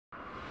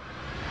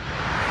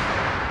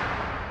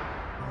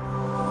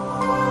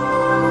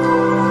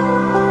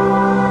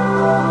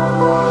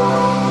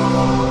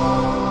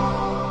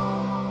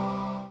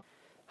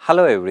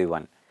Hello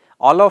everyone.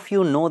 All of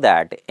you know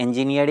that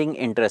engineering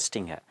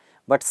interesting है,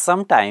 but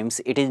sometimes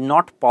it is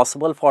not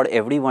possible for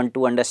everyone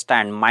to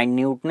understand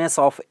minuteness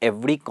of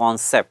every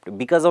concept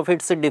because of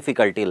its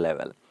difficulty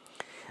level.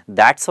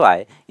 That's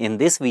why in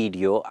this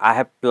video I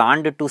have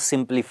planned to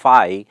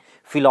simplify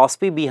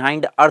philosophy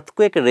behind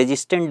earthquake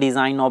resistant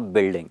design of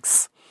buildings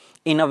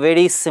in a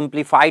very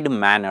simplified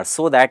manner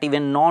so that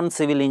even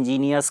non-civil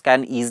engineers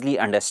can easily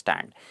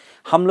understand.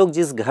 हम लोग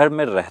जिस घर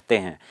में रहते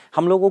हैं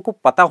हम लोगों को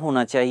पता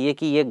होना चाहिए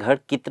कि ये घर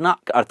कितना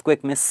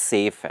अर्थक्वेक में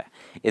सेफ है,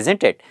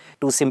 isn't it?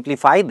 To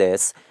simplify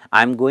this,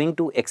 I am going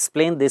to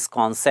explain this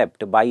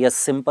concept by a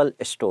simple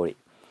story.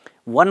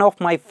 One of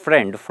my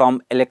friend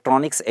from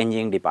electronics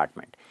engineering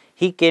department,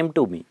 he came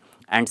to me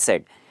and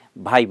said,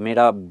 भाई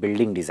मेरा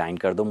building design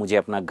कर दो, मुझे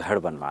अपना घर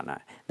बनवाना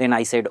है. Then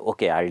I said,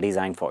 okay, I'll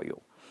design for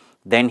you.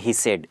 Then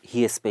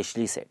he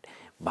especially said,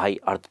 भाई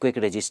अर्थक्वेक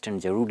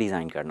रेजिस्टेंट जरूर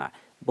डिज़ाइन करना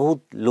है.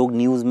 बहुत लोग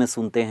न्यूज़ में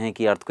सुनते हैं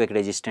कि अर्थक्वेक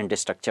रेजिस्टेंट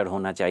स्ट्रक्चर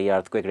होना चाहिए,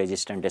 अर्थक्वेक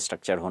रेजिस्टेंट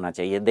स्ट्रक्चर होना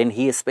चाहिए. Then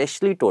he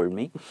specially told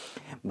me,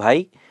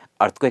 भाई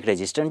अर्थक्वेक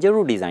रेजिस्टेंट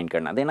जरूर डिज़ाइन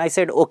करना. Then I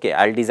said okay,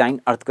 I will design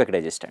earthquake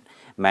resistant.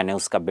 मैंने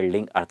उसका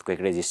बिल्डिंग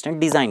अर्थक्वेक रेजिस्टेंट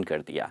डिज़ाइन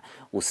कर दिया,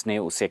 उसने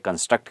उसे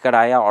कंस्ट्रक्ट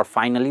कराया और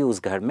फाइनली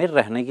उस घर में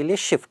रहने के लिए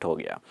शिफ्ट हो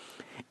गया.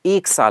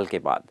 1 साल के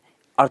बाद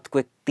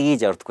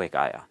तेज अर्थक्वेक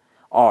आया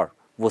और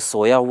वो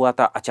सोया हुआ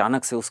था.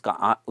 अचानक से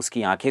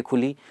उसकी आंखें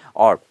खुली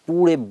और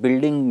पूरे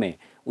बिल्डिंग में,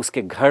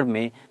 उसके घर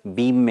में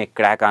बीम में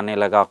क्रैक आने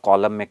लगा,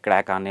 कॉलम में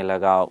क्रैक आने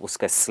लगा,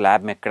 उसके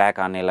स्लैब में क्रैक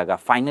आने लगा.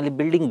 फाइनली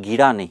बिल्डिंग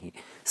गिरा नहीं,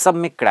 सब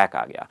में क्रैक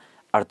आ गया.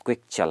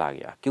 अर्थक्वेक चला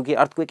गया, क्योंकि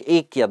अर्थक्वेक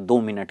 1 या 2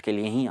 मिनट के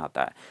लिए ही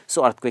आता है.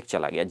 सो अर्थक्वेक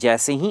चला गया.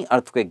 जैसे ही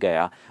अर्थक्वेक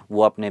गया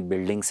वो अपने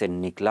बिल्डिंग से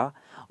निकला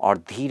और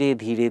धीरे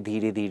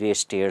धीरे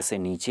स्टेयर से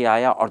नीचे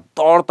आया और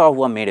दौड़ता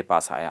हुआ मेरे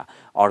पास आया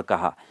और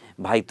कहा,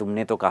 भाई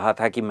तुमने तो कहा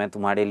था कि मैं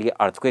तुम्हारे लिए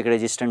अर्थक्वेक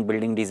रेजिस्टेंट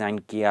बिल्डिंग डिज़ाइन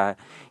किया है,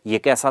 ये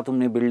कैसा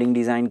तुमने बिल्डिंग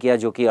डिज़ाइन किया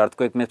जो कि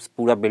अर्थक्वेक में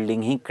पूरा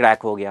बिल्डिंग ही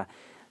क्रैक हो गया.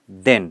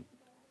 देन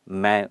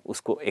मैं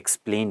उसको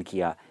एक्सप्लेन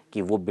किया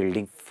कि वो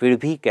बिल्डिंग फिर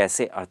भी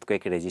कैसे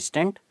अर्थक्वेक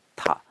रेजिस्टेंट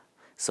था.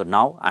 So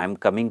now I am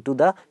coming to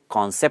the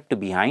concept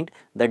behind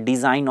the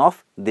design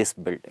of this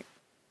building.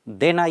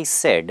 Then I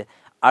said,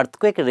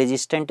 earthquake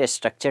resistant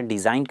structure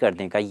design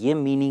करने का ये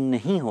मीनिंग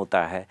नहीं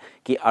होता है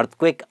कि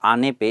अर्थक्वेक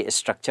आने पे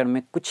स्ट्रक्चर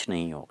में कुछ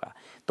नहीं होगा.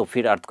 तो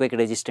फिर अर्थक्वेक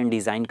रेजिस्टेंट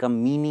डिज़ाइन का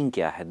मीनिंग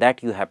क्या है,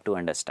 that you have to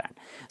understand.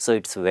 So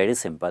it's very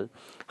simple.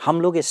 हम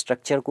लोग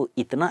स्ट्रक्चर को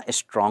इतना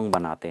स्ट्रॉन्ग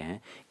बनाते हैं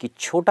कि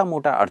छोटा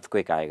मोटा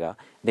अर्थक्वेक आएगा,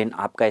 देन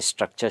आपका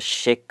स्ट्रक्चर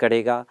शेक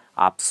करेगा.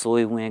 आप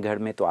सोए हुए हैं घर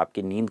में तो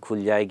आपकी नींद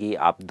खुल जाएगी,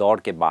 आप दौड़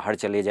के बाहर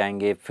चले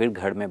जाएंगे, फिर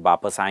घर में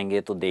वापस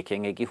आएंगे तो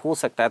देखेंगे कि हो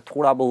सकता है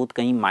थोड़ा बहुत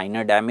कहीं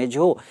माइनर डैमेज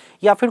हो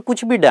या फिर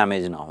कुछ भी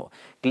डैमेज ना हो.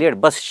 क्लियर?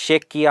 बस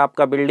शेक किया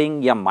आपका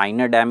बिल्डिंग या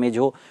माइनर डैमेज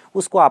हो,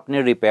 उसको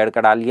आपने रिपेयर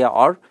करा लिया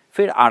और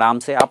फिर आराम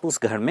से आप उस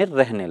घर में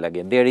रहने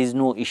लगे. There is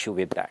no issue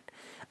with that.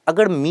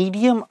 अगर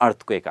मीडियम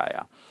अर्थक्वेक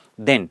आया,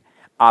 देन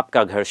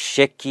आपका घर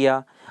शेक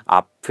किया,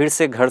 आप फिर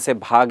से घर से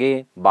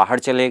भागे, बाहर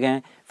चले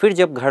गए, फिर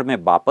जब घर में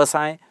वापस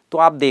आए तो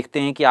आप देखते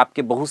हैं कि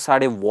आपके बहुत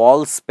सारे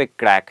वॉल्स पे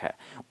क्रैक है.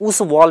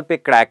 उस वॉल पे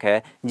क्रैक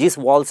है जिस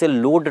वॉल से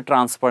लोड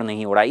ट्रांसफ़र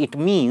नहीं हो रहा. इट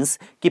मीन्स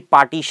कि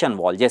पार्टीशन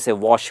वॉल, जैसे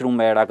वॉशरूम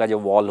वगैरह का जो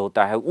वॉल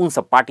होता है, उन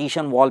सब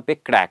पार्टीशन वॉल पे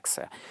क्रैक्स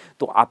है.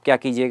 तो आप क्या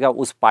कीजिएगा,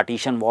 उस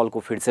पार्टीशन वॉल को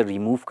फिर से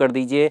रिमूव कर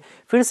दीजिए,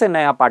 फिर से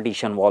नया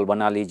पार्टीशन वॉल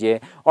बना लीजिए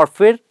और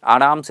फिर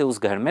आराम से उस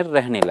घर में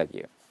रहने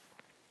लगिए.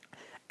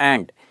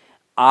 एंड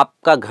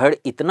आपका घर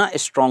इतना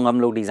स्ट्रॉन्ग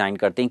हम लोग डिज़ाइन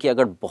करते हैं कि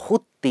अगर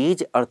बहुत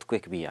तेज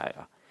अर्थक्वेक भी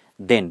आया,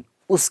 देन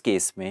उस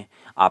केस में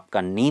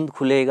आपका नींद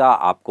खुलेगा,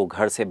 आपको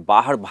घर से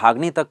बाहर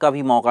भागने तक का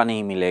भी मौका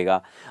नहीं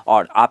मिलेगा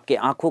और आपके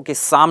आंखों के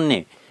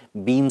सामने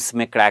बीम्स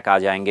में क्रैक आ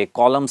जाएंगे,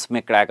 कॉलम्स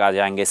में क्रैक आ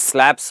जाएंगे,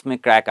 स्लैब्स में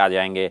क्रैक आ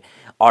जाएंगे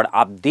और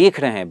आप देख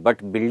रहे हैं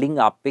बट बिल्डिंग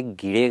आप पे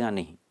गिरेगा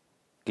नहीं.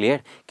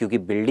 क्लियर? क्योंकि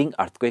बिल्डिंग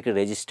अर्थक्वेक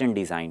रेजिस्टेंट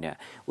डिज़ाइन है,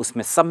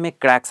 उसमें सब में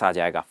क्रैक्स आ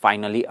जाएगा.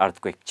 फाइनली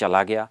अर्थक्वेक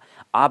चला गया,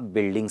 आप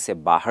बिल्डिंग से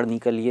बाहर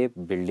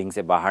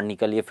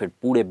निकलिए, फिर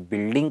पूरे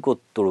बिल्डिंग को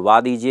तुड़वा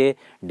दीजिए,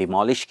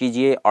 डिमोलिश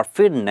कीजिए और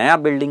फिर नया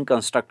बिल्डिंग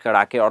कंस्ट्रक्ट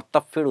करा के और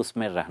तब फिर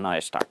उसमें रहना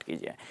स्टार्ट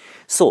कीजिए.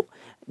 सो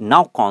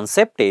नाउ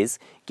कॉन्सेप्ट इज़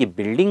कि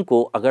बिल्डिंग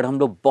को अगर हम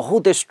लोग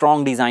बहुत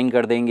स्ट्रॉन्ग डिज़ाइन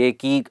कर देंगे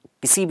कि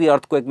किसी भी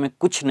अर्थक्वेक में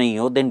कुछ नहीं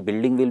हो, then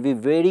building will be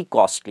very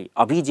costly.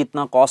 अभी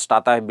जितना कॉस्ट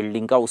आता है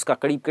बिल्डिंग का, उसका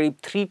करीब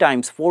 3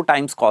 टाइम्स 4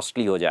 टाइम्स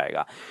कॉस्टली हो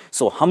जाएगा.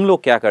 सो हम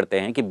लोग क्या करते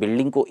हैं कि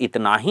बिल्डिंग को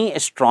इतना ही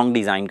स्ट्रॉन्ग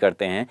डिज़ाइन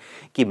करते हैं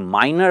कि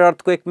माइनर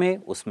अर्थक्वेक में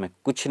उसमें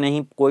कुछ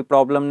नहीं, कोई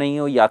प्रॉब्लम नहीं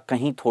हो या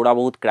कहीं थोड़ा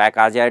बहुत क्रैक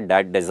आ जाए,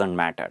 that doesn't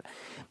matter.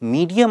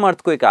 Medium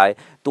earthquake आए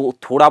तो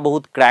थोड़ा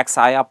बहुत क्रैक्स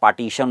आया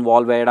पार्टीशन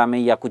वॉल वगैरह में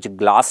या कुछ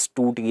ग्लास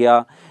टूट गया,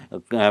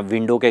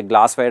 विंडो के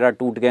ग्लास वगैरह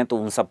टूट गए, तो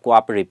उन सबको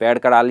आप रिपेयर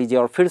करा लीजिए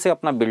और फिर से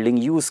अपना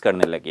बिल्डिंग यूज़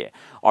करने लगे.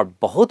 और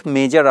बहुत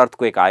मेजर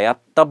अर्थक्वेक आया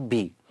तब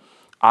भी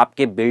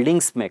आपके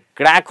बिल्डिंग्स में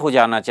क्रैक हो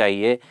जाना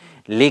चाहिए,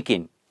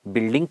 लेकिन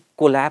बिल्डिंग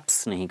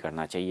कोलैप्स नहीं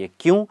करना चाहिए।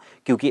 क्यों?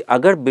 क्योंकि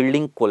अगर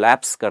बिल्डिंग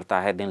कोलैप्स करता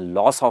है देन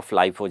लॉस ऑफ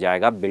लाइफ हो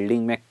जाएगा।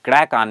 बिल्डिंग में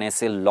क्रैक आने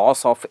से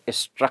लॉस ऑफ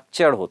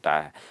स्ट्रक्चर होता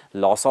है,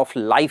 लॉस ऑफ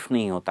लाइफ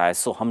नहीं होता है।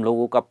 सो हम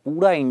लोगों का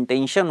पूरा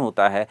इंटेंशन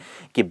होता है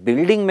कि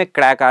बिल्डिंग में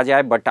क्रैक आ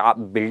जाए बट आप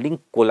बिल्डिंग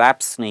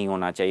कोलैप्स नहीं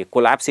होना चाहिए।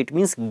 कोलैप्स इट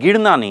मीन्स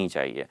गिरना नहीं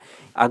चाहिए।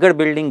 अगर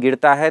बिल्डिंग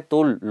गिरता है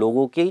तो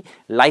लोगों की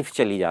लाइफ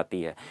चली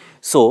जाती है।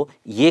 सो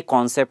ये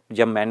कॉन्सेप्ट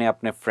जब मैंने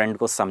अपने फ्रेंड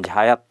को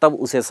समझाया तब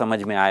उसे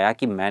समझ में आया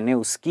कि मैंने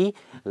उसकी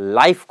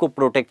लाइफ को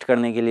प्रोटेक्ट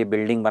करने के लिए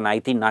बिल्डिंग बनाई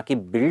थी, ना कि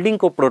बिल्डिंग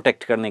को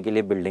प्रोटेक्ट करने के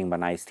लिए बिल्डिंग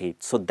बनाई थी।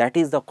 So that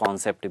is the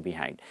concept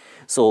behind.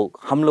 सो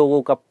हम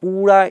लोगों का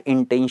पूरा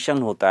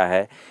इंटेंशन होता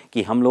है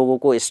कि हम लोगों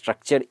को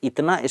स्ट्रक्चर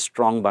इतना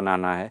स्ट्रांग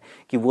बनाना है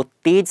कि वो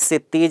तेज से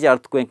तेज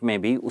अर्थक्वेक में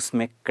भी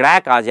उसमें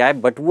क्रैक आ जाए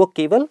बट वो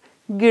केवल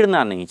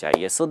गिरना नहीं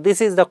चाहिए। So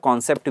this is the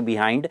concept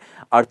behind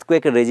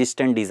earthquake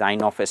resistant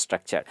design of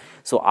structure.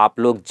 सो आप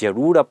लोग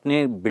जरूर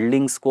अपने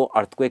बिल्डिंग्स को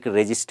अर्थक्वेक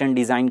रेजिस्टेंट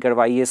डिज़ाइन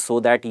करवाइए so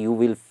that you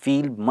will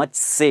feel much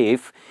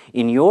safe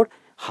in your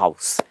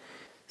house.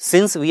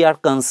 Since we are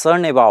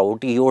concerned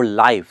about your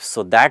life,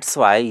 so that's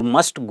why you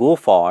must go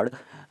for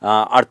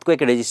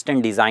earthquake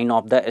resistant design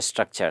of the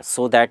structure,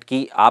 so that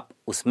कि आप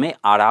उसमें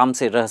आराम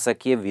से रह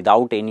सकिए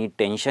without any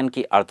tension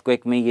कि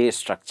earthquake में ये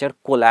स्ट्रक्चर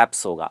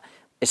कोलैप्स होगा।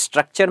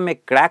 स्ट्रक्चर में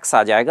क्रैक्स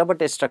आ जाएगा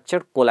बट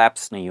स्ट्रक्चर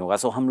कोलैप्स नहीं होगा।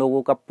 सो हम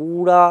लोगों का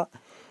पूरा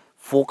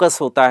फोकस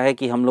होता है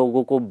कि हम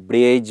लोगों को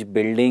ब्रिज,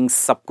 बिल्डिंग्स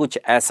सब कुछ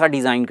ऐसा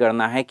डिज़ाइन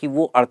करना है कि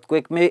वो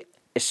अर्थक्वेक में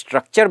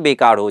स्ट्रक्चर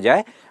बेकार हो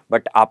जाए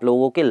बट आप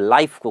लोगों के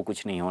लाइफ को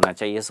कुछ नहीं होना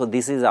चाहिए। So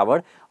this is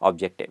our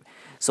objective.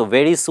 So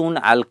very soon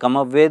I will come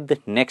up with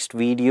next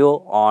video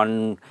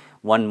on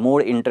one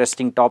more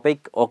interesting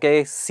topic.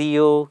 Okay, see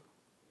you.